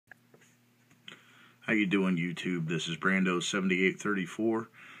How you doing, YouTube? This is Brando7834,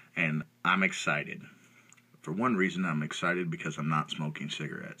 and I'm excited. For one reason, I'm excited because I'm not smoking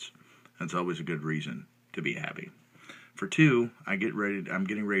cigarettes. That's always a good reason to be happy. For two, I'm getting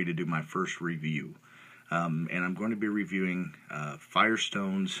ready to do my first review, and I'm going to be reviewing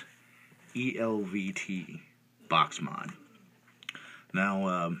Firestone's E-Lvt box mod.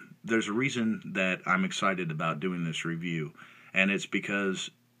 Now, there's a reason that I'm excited about doing this review, and it's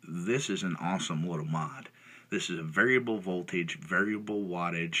because this is an awesome little mod. This is a variable voltage, variable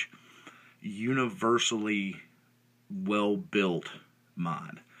wattage, universally well-built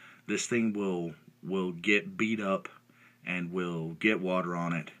mod. This thing will get beat up and will get water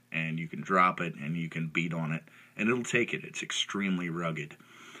on it, and you can drop it and you can beat on it, and it'll take it. It's extremely rugged.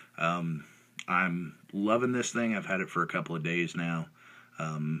 I'm loving this thing. I've had it for a couple of days now.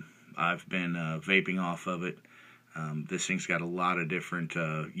 I've been vaping off of it. This thing's got a lot of different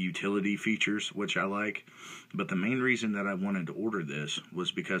utility features, which I like. But the main reason that I wanted to order this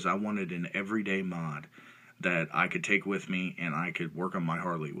was because I wanted an everyday mod that I could take with me and I could work on my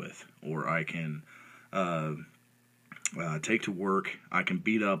Harley with. Or I can take to work, I can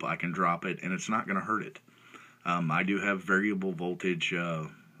beat up, I can drop it, and it's not going to hurt it. I do have variable voltage,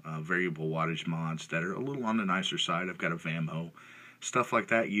 variable wattage mods that are a little on the nicer side. I've got a VAMO. Stuff like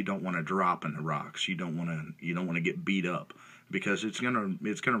that you don't want to drop in the rocks. You don't want to get beat up, because it's gonna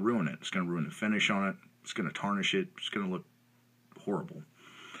ruin it. It's gonna ruin the finish on it. It's gonna tarnish it. It's gonna look horrible.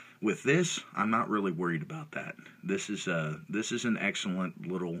 With this, I'm not really worried about that. This is an excellent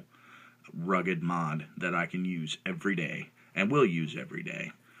little rugged mod that I can use every day and will use every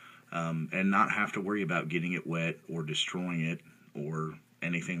day, and not have to worry about getting it wet or destroying it or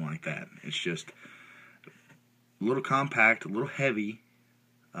anything like that. It's just a little compact, a little heavy,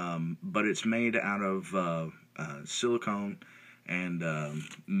 but it's made out of silicone and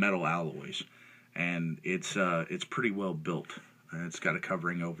metal alloys, and it's pretty well built. It's got a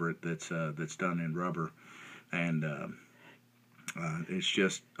covering over it that's done in rubber, and it's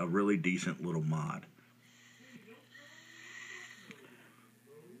just a really decent little mod.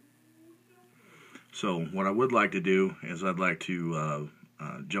 So what I would like to do is I'd like to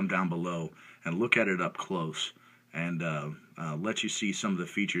jump down below and look at it up close, and let you see some of the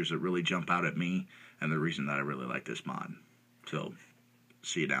features that really jump out at me and the reason that I really like this mod. So,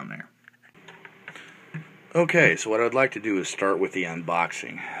 see you down there. Okay, so what I'd like to do is start with the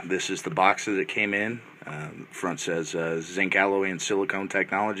unboxing. This is the box that it came in. Front says zinc alloy and silicone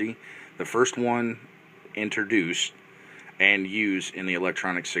technology. The first one introduced and used in the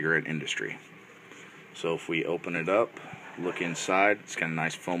electronic cigarette industry. So if we open it up, look inside, it's got a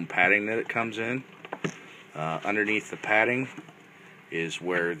nice foam padding that it comes in. Underneath the padding is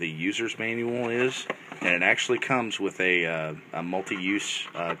where the user's manual is, and it actually comes with a multi-use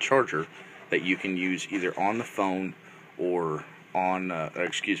charger that you can use either on the phone or on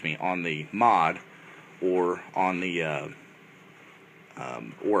the mod, or on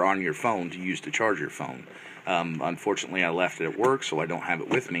your phone to use to charge your phone. Unfortunately, I left it at work, so I don't have it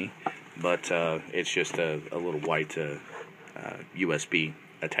with me, but it's just a little white USB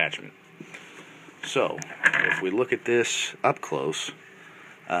attachment. So, if we look at this up close,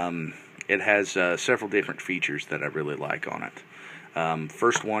 it has several different features that I really like on it.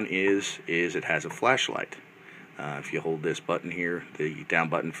 First one is it has a flashlight. If you hold this button here, the down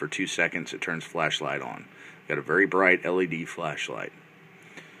button, for 2 seconds, it turns flashlight on. Got a very bright LED flashlight.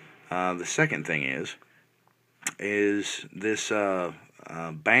 The second thing is this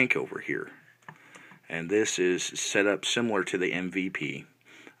bank over here, and this is set up similar to the MVP.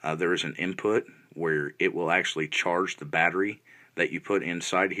 There is an input where it will actually charge the battery that you put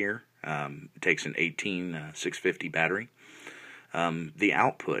inside here. It takes an 18650 battery. The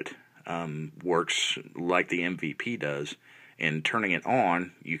output works like the MVP does. In turning it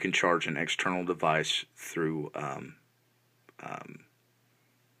on, you can charge an external device through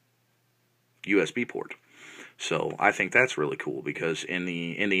USB port. So I think that's really cool, because in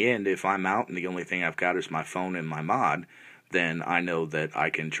the end, if I'm out and the only thing I've got is my phone and my mod, then I know that I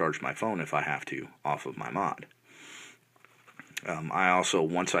can charge my phone if I have to off of my mod. I also,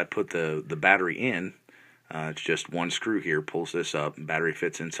 once I put the battery in, it's just one screw here, pulls this up, battery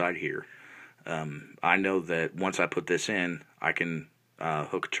fits inside here. I know that once I put this in, I can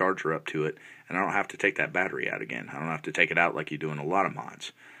hook a charger up to it, and I don't have to take that battery out again. I don't have to take it out like you do in a lot of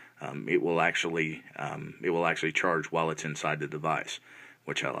mods. It will actually charge while it's inside the device,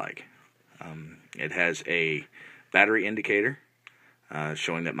 which I like. It has a battery indicator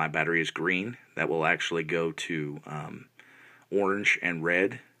showing that my battery is green. That will actually go to orange and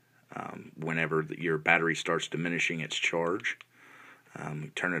red whenever your battery starts diminishing its charge.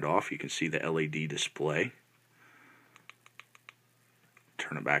 Turn it off, you can see the LED display.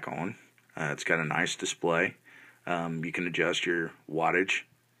 Turn it back on. It's got a nice display. You can adjust your wattage,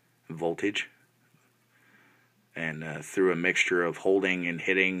 voltage, and through a mixture of holding and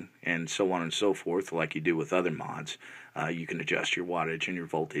hitting and so on and so forth, like you do with other mods, you can adjust your wattage and your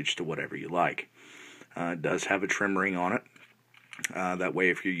voltage to whatever you like. It does have a trim ring on it. That way,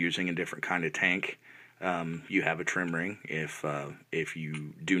 if you're using a different kind of tank, you have a trim ring. If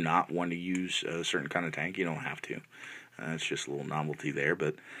you do not want to use a certain kind of tank, you don't have to. It's just a little novelty there.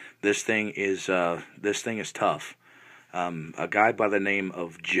 But this thing is tough. A guy by the name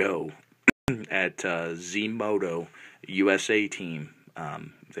of Joe at E-Lvt USA team.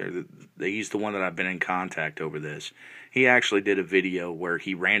 He's the one that I've been in contact over this. He actually did a video where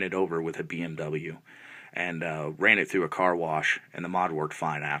he ran it over with a BMW and ran it through a car wash, and the mod worked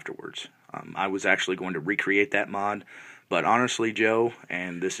fine afterwards. I was actually going to recreate that mod, but honestly, Joe,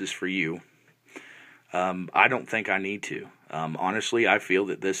 and this is for you, I don't think I need to. Honestly, I feel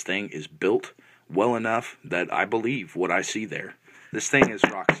that this thing is built well enough that I believe what I see there. This thing is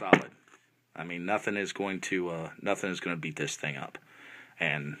rock solid. I mean, nothing is going to beat this thing up,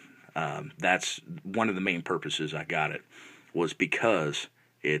 and that's one of the main purposes I got it, was because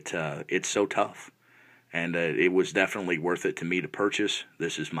it's so tough, and it was definitely worth it to me to purchase.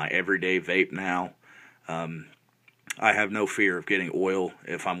 This is my everyday vape now. I have no fear of getting oil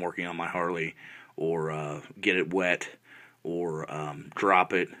if I'm working on my Harley, or get it wet, or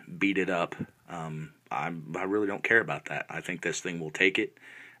drop it, beat it up. I really don't care about that. I think this thing will take it,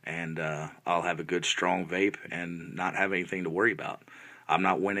 and I'll have a good strong vape and not have anything to worry about. I'm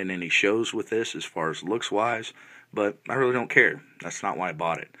not winning any shows with this as far as looks wise, but I really don't care. That's not why I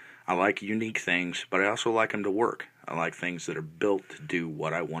bought it. I like unique things, but I also like them to work. I like things that are built to do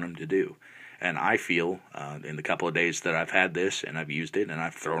what I want them to do. And I feel, in the couple of days that I've had this and I've used it and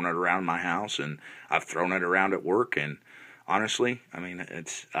I've thrown it around my house and I've thrown it around at work, and honestly, I mean,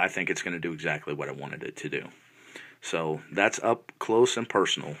 I think it's going to do exactly what I wanted it to do. So that's up close and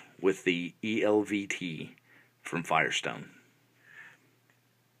personal with the E-Lvt from Firestone.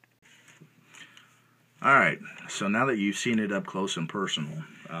 Alright, so now that you've seen it up close and personal,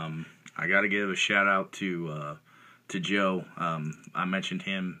 I got to give a shout out to Joe. I mentioned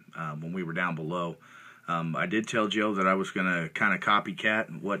him when we were down below. I did tell Joe that I was going to kind of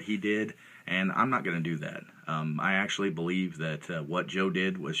copycat what he did, and I'm not going to do that. I actually believe that what Joe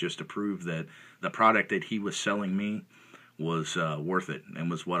did was just to prove that the product that he was selling me was worth it and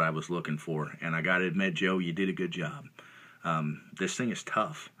was what I was looking for. And I got to admit, Joe, you did a good job. This thing is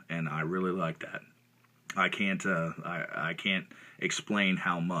tough, and I really like that. I can't explain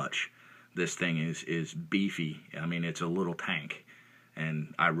how much this thing is beefy. I mean, it's a little tank,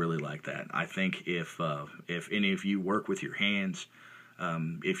 and I really like that. I think if any of you work with your hands,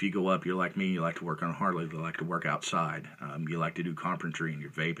 if you go up, you're like me, you like to work on a Harley, you like to work outside, you like to do carpentry and you're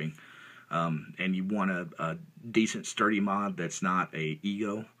vaping, and you want a decent sturdy mod that's not a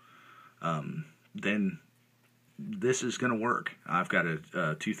ego, then this is going to work. I've got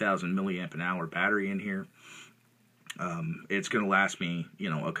a 2000 milliamp an hour battery in here. It's going to last me,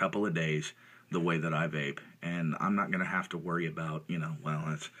 a couple of days the way that I vape, and I'm not going to have to worry about, well,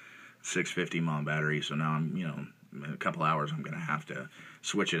 it's 650 mAh battery, so now I'm, in a couple hours I'm going to have to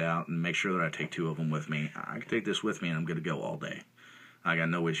switch it out and make sure that I take two of them with me. I can take this with me and I'm going to go all day. I got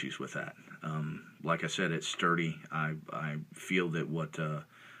no issues with that. Like I said, it's sturdy. I feel that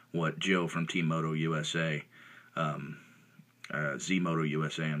what Joe from E-Lvt USA, E-Lvt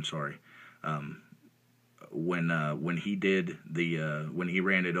USA, I'm sorry, when he did when he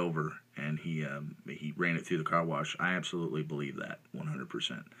ran it over and he ran it through the car wash, I absolutely believe that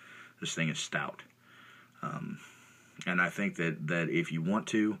 100%. This thing is stout, and I think that if you want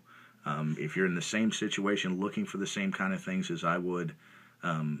to, if you're in the same situation looking for the same kind of things as I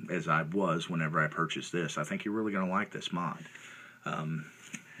was whenever I purchased this, I think you're really going to like this mod.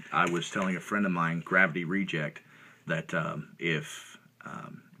 I was telling a friend of mine, Gravity Reject, that if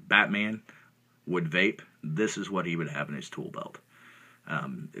Batman would vape, this is what he would have in his tool belt.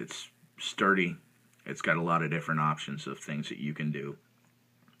 It's sturdy. It's got a lot of different options of things that you can do.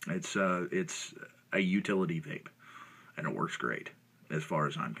 It's a utility vape, and it works great as far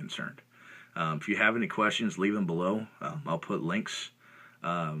as I'm concerned. If you have any questions, leave them below. I'll put links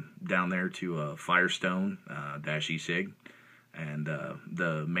down there to Firestone -eSig. And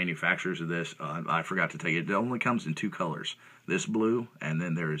the manufacturers of this, I forgot to tell you, it only comes in two colors. This blue, and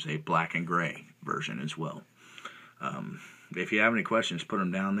then there is a black and gray version as well. If you have any questions, put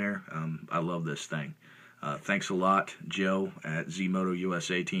them down there. I love this thing. Thanks a lot, Joe at E-Lvt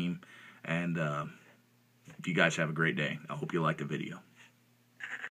USA team. And you guys have a great day. I hope you liked the video.